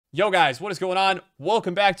Yo guys, what is going on?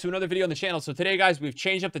 Welcome back to another video on the channel. So today guys, we've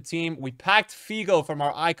changed up the team. We packed Figo from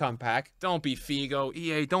our icon pack. Don't be Figo,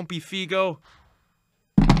 EA, don't be Figo.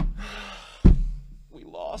 We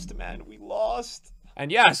lost, man, we lost.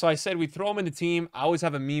 And yeah, so I said we throw him in the team. I always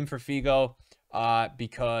have a meme for Figo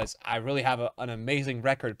because I really have an amazing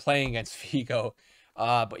record playing against Figo.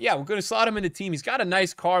 But yeah, we're going to slot him in the team. He's got a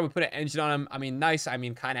nice car. We put an engine on him. I mean, nice. I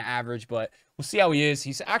mean, kind of average, but we'll see how he is.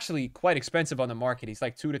 He's actually quite expensive on the market. He's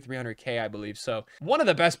like 200 to 300K, I believe. So one of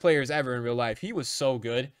the best players ever in real life. He was so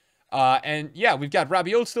good. And yeah, we've got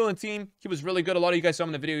Rabiot still in the team. He was really good. A lot of you guys saw him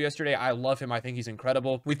in the video yesterday. I love him. I think he's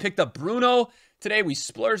incredible. We picked up Bruno today. We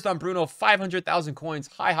splurged on Bruno. 500,000 coins.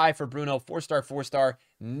 High for Bruno. 4-star, 4-star.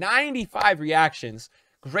 95 reactions.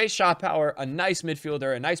 Great shot power, a nice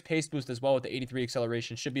midfielder, a nice pace boost as well with the 83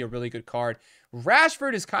 acceleration. Should be a really good card.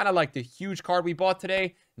 Rashford is kind of like the huge card we bought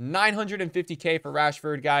today. 950K for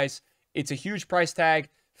Rashford, guys. It's a huge price tag.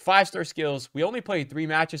 5-star skills. We only played 3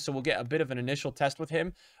 matches, so we'll get a bit of an initial test with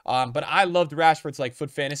him. But I loved Rashford's like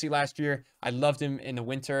foot fantasy last year. I loved him in the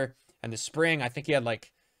winter and the spring. I think he had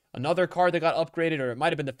like another card that got upgraded, or it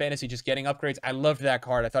might have been the fantasy just getting upgrades. I loved that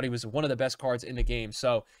card. I thought he was one of the best cards in the game.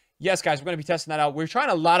 So yes, guys, we're going to be testing that out. We're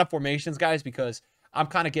trying a lot of formations, guys, because I'm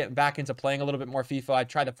kind of getting back into playing a little bit more FIFA. I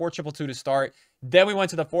tried the 4-2-2 to start. Then we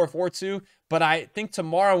went to the 4-4-2. But I think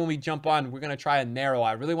tomorrow when we jump on, we're going to try a narrow.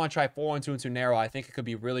 I really want to try 4-1-2 into narrow. I think it could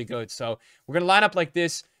be really good. So we're going to line up like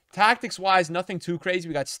this. Tactics-wise, nothing too crazy.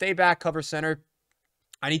 We got stay back, cover center.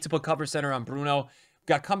 I need to put cover center on Bruno. We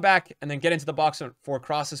got come back and then get into the box for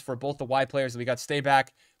crosses for both the wide players. We got stay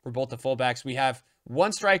back for both the fullbacks. We have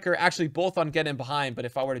one striker, actually both on getting behind, but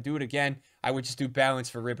if I were to do it again, I would just do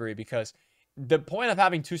balance for Ribery, because the point of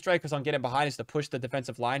having 2 strikers on getting behind is to push the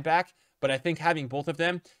defensive line back, but I think having both of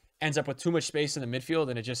them ends up with too much space in the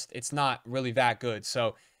midfield, and it's not really that good.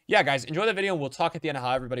 So yeah, guys, enjoy the video, and we'll talk at the end of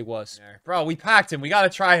how everybody was. Bro, we packed him. We got to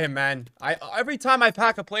try him, man. Every time I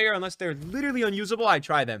pack a player, unless they're literally unusable, I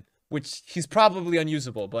try them, which he's probably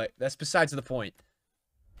unusable, but that's besides the point.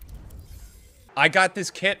 I got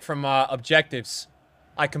this kit from Objectives.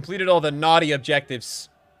 I completed all the naughty objectives.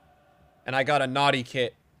 And I got a naughty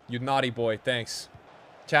kit. You naughty boy. Thanks.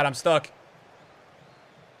 Chad, I'm stuck.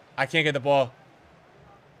 I can't get the ball.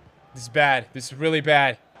 This is bad. This is really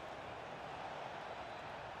bad.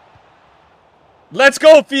 Let's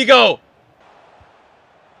go, Figo!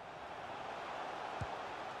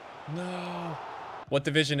 No. What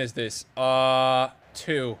division is this?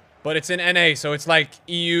 2. But it's in NA, so it's like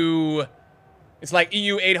EU... It's like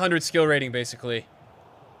EU 800 skill rating, basically.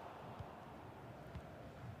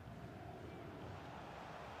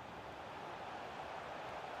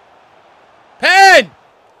 Pen!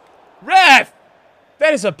 Ref!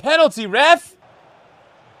 That is a penalty, ref!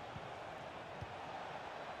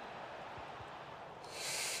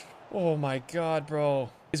 Oh my god, bro.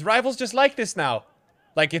 His rivals just like this now.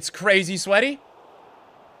 Like, it's crazy sweaty?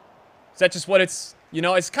 Is that just what it's... You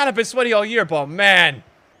know, it's kind of been sweaty all year, but man...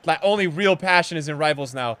 Like, only real passion is in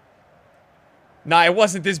rivals now. Nah, it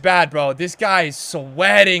wasn't this bad, bro. This guy is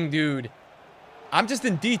sweating, dude. I'm just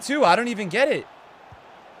in D2. I don't even get it.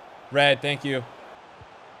 Red, thank you.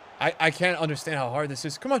 I can't understand how hard this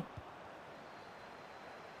is. Come on.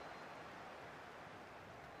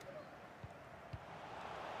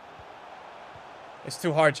 It's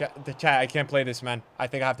too hard, chat. I can't play this, man. I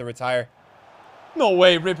think I have to retire. No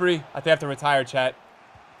way, Ribery. I think I have to retire, chat.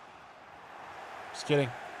 Just kidding.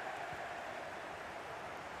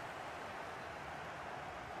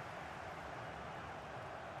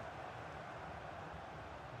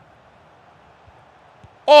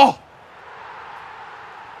 Oh!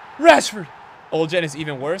 Rashford! Old gen is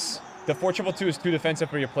even worse. The 4-2-2 is too defensive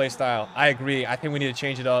for your play style. I agree. I think we need to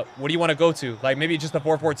change it up. What do you want to go to? Like, maybe just a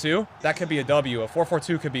 4-4-2? That could be a W. A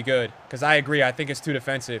 4-4-2 could be good. Because I agree. I think it's too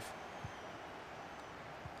defensive.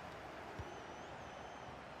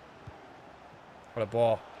 What a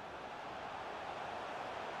ball.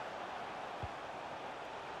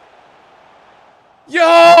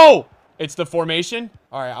 Yo! It's the formation?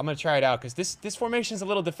 Alright, I'm going to try it out. Because this formation is a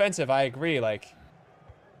little defensive. I agree. Like...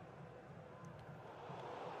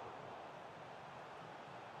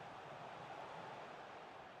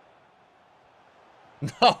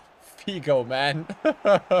 No, Figo, man.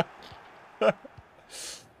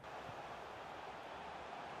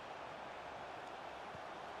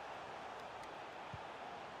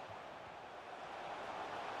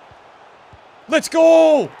 Let's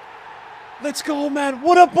go! Let's go, man.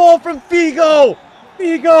 What a ball from Figo!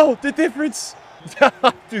 Figo, the difference.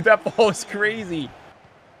 Dude, that ball is crazy.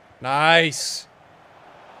 Nice.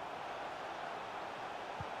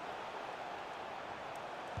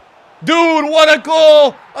 Dude, what a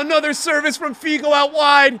goal! Another service from Figo out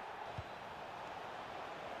wide.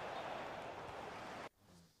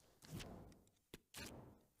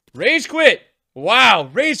 Rage quit. Wow,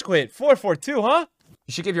 rage quit. 4-4-2, huh?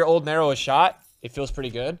 You should give your old narrow a shot. It feels pretty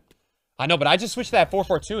good. I know, but I just switched to that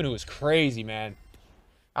 4-4-2 and it was crazy, man.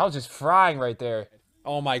 I was just frying right there.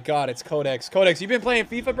 Oh my god, it's Codex. Codex, you been playing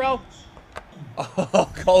FIFA, bro?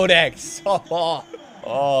 Oh, Codex.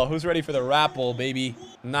 Oh, who's ready for the Rapple, baby?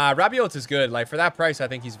 Nah, Rabiot is good. Like, for that price, I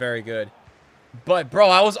think he's very good. But, bro,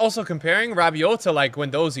 I was also comparing Rabiot to, like,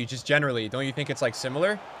 Guendouzi, just generally. Don't you think it's, like,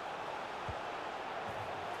 similar?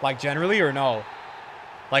 Like, generally, or no?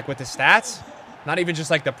 Like, with the stats? Not even just,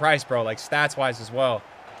 like, the price, bro. Like, stats-wise as well.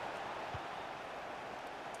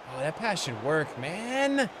 Oh, that pass should work,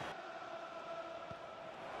 man.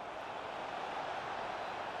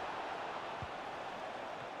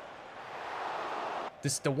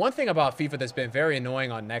 The one thing about FIFA that's been very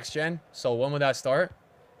annoying on next gen. So when would that start?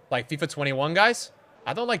 Like FIFA 21 guys?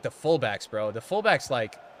 I don't like the fullbacks, bro. The fullbacks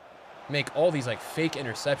like make all these like fake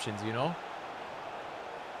interceptions, you know?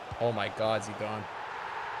 Oh my god, Zidane.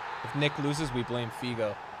 If Nick loses, we blame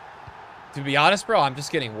Figo. To be honest, bro, I'm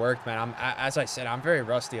just getting worked, man. As I said, I'm very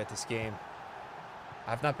rusty at this game.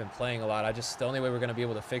 I've not been playing a lot. The only way we're gonna be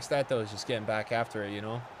able to fix that though is just getting back after it, you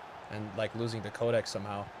know? And like losing the Codex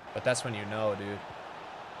somehow. But that's when you know, dude.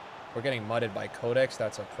 We're getting mudded by Codex,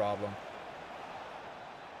 that's a problem.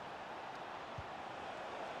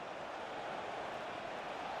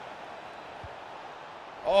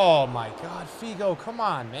 Oh my god, Figo, come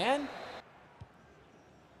on, man.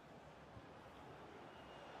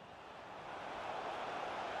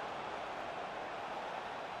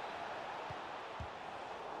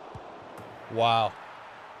 Wow.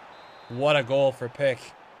 What a goal for Pick.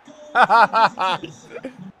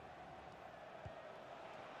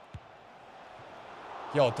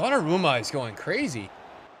 Yo, Donnarumma is going crazy.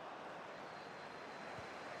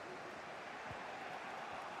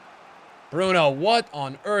 Bruno, what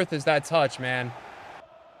on earth is that touch, man?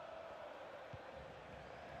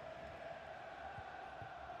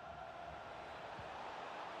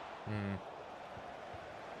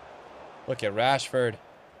 Look at Rashford.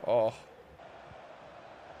 Oh.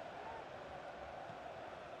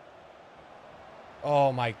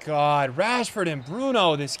 Oh my god. Rashford and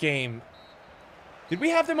Bruno this game. Did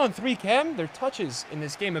we have them on 3 chem? Their touches in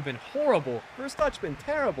this game have been horrible. First touch been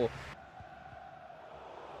terrible.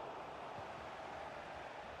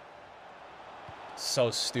 So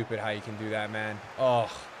stupid how you can do that, man. Oh.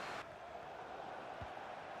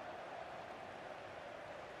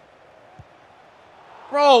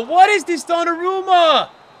 Bro, what is this Donnarumma?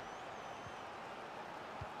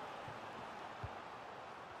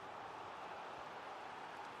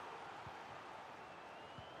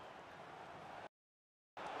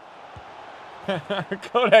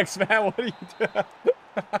 Codex, man, what are you doing?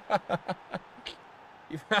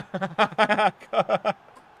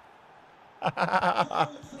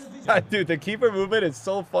 Dude, the keeper movement is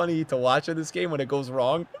so funny to watch in this game when it goes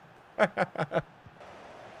wrong.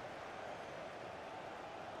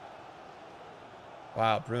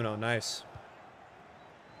 Wow, Bruno, nice.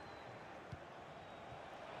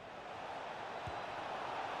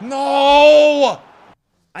 No!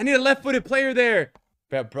 I need a left-footed player there.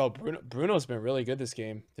 Bro, Bruno's been really good this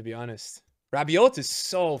game, to be honest. Rabiot is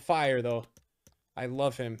so fire, though. I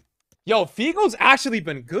love him. Yo, Figo's actually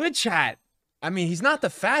been good, chat. I mean, he's not the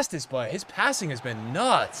fastest, but his passing has been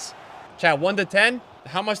nuts. Chat, 1 to 10?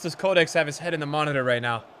 How much does Codex have his head in the monitor right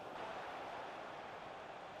now?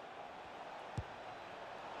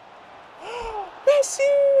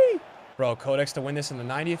 Messi! Bro, Codex to win this in the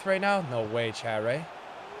 90th right now? No way, chat, right?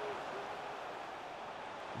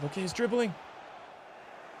 Look at his dribbling.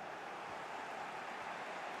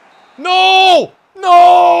 No!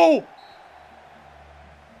 No!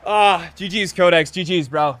 GG's, Codex. GG's,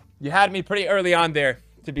 bro. You had me pretty early on there,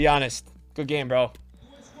 to be honest. Good game, bro.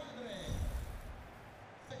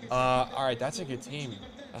 Alright, that's a good team.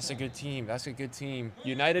 That's a good team. That's a good team.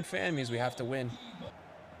 United fan means we have to win.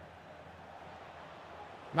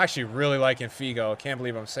 I'm actually really liking Figo. I can't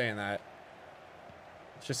believe I'm saying that.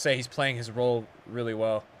 Let's just say he's playing his role really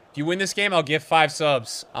well. If you win this game, I'll give 5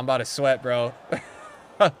 subs. I'm about to sweat, bro.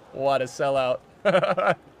 What a sellout.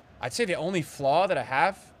 I'd say the only flaw that I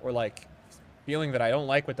have, or like feeling that I don't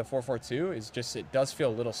like with the 4-4-2 is just it does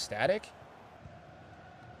feel a little static.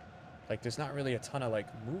 Like there's not really a ton of like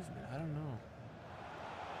movement. I don't know.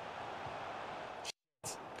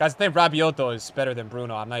 Guys, I think Rabiot is better than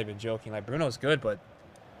Bruno. I'm not even joking. Like Bruno's good, but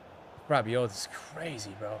Rabiot is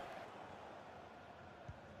crazy, bro.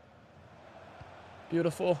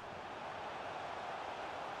 Beautiful.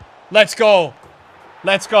 Let's go.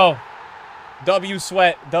 Let's go. W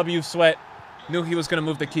sweat. W sweat. Knew he was going to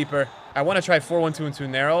move the keeper. I want to try 4-1-2-2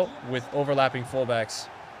 narrow with overlapping fullbacks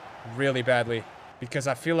really badly. Because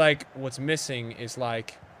I feel like what's missing is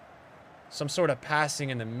like some sort of passing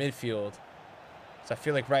in the midfield. So I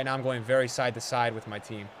feel like right now I'm going very side to side with my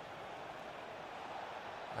team.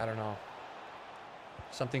 I don't know.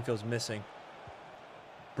 Something feels missing.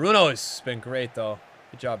 Bruno has been great though.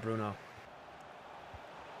 Good job, Bruno.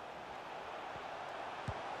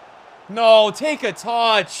 No, take a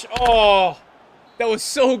touch. Oh, that was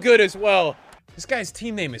so good as well. This guy's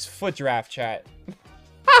team name is Foot Draft, chat.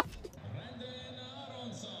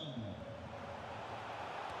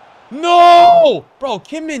 No! Bro,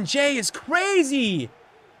 Kim Min-jae is crazy.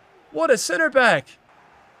 What a center back.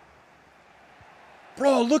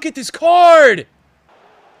 Bro, look at this card.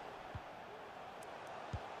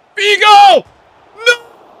 Figo!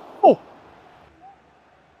 No!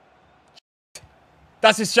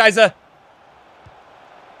 Das ist scheiße.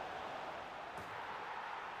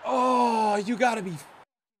 Oh, you gotta be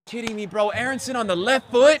kidding me, bro. Aronson on the left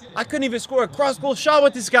foot? I couldn't even score a cross-goal shot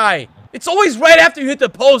with this guy. It's always right after you hit the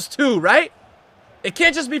post, too, right? It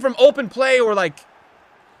can't just be from open play or, like...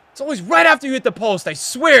 It's always right after you hit the post, I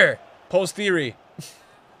swear. Post theory.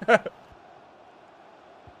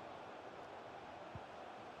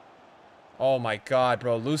 Oh, my God,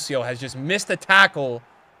 bro. Lucio has just missed a tackle,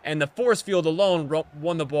 and the force field alone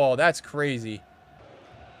won the ball. That's crazy.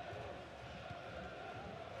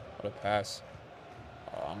 What a pass.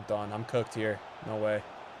 Oh, I'm done. I'm cooked here. No way.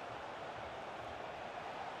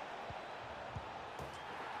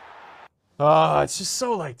 Oh, it's just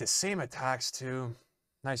so, like, the same attacks, too.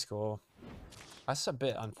 Nice goal. That's a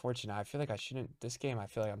bit unfortunate. I feel like I shouldn't... This game, I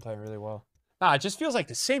feel like I'm playing really well. Nah, it just feels like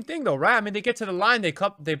the same thing, though, right? I mean, they get to the line, they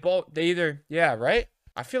either... Yeah, right?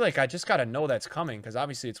 I feel like I just gotta know that's coming, because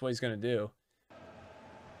obviously it's what he's gonna do.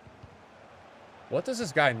 What does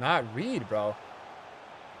this guy not read, bro?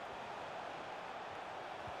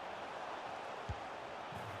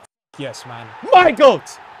 Yes, man. My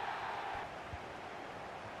goat!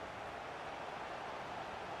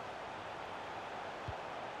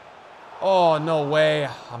 Oh, no way.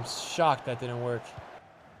 I'm shocked that didn't work.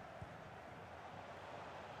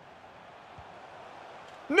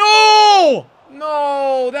 No!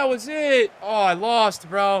 No, that was it. Oh, I lost,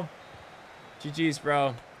 bro. GG's,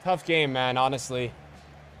 bro. Tough game, man, honestly.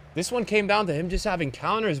 This one came down to him just having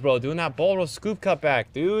counters, bro. Doing that ball roll scoop cutback,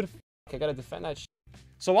 dude. I gotta defend that shit.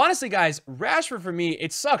 So, honestly, guys, Rashford for me,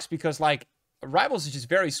 it sucks because, like, Rivals is just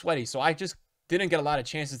very sweaty. So, I just didn't get a lot of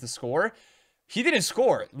chances to score. He didn't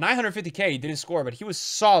score. 950K, he didn't score, but he was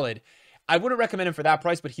solid. I wouldn't recommend him for that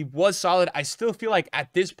price, but he was solid. I still feel like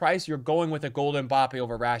at this price, you're going with a Golden Mbappe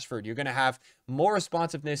over Rashford. You're going to have more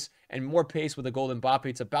responsiveness and more pace with a Golden Mbappe.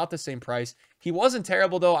 It's about the same price. He wasn't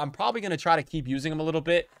terrible, though. I'm probably going to try to keep using him a little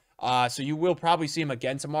bit. So you will probably see him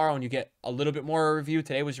again tomorrow and you get a little bit more review.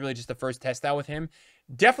 Today was really just the first test out with him.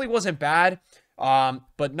 Definitely wasn't bad,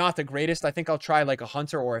 but not the greatest. I think I'll try like a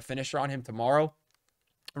Hunter or a finisher on him tomorrow.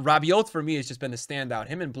 Rabiot for me has just been the standout.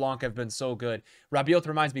 Him and Blanc have been so good. Rabiot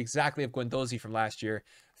reminds me exactly of Guendouzi from last year.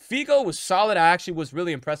 Figo was solid. I actually was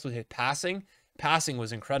really impressed with his passing. Passing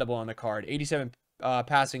was incredible on the card. 87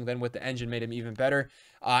 passing, then with the engine made him even better.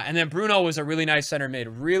 And then Bruno was a really nice center mid.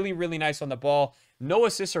 Really, really nice on the ball. No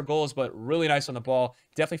assists or goals, but really nice on the ball.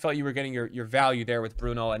 Definitely felt you were getting your value there with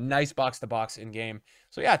Bruno. A nice box-to-box in-game.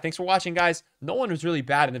 So yeah, thanks for watching, guys. No one was really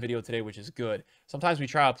bad in the video today, which is good. Sometimes we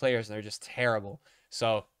try out players and they're just terrible.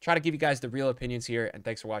 So try to give you guys the real opinions here. And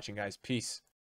thanks for watching, guys. Peace.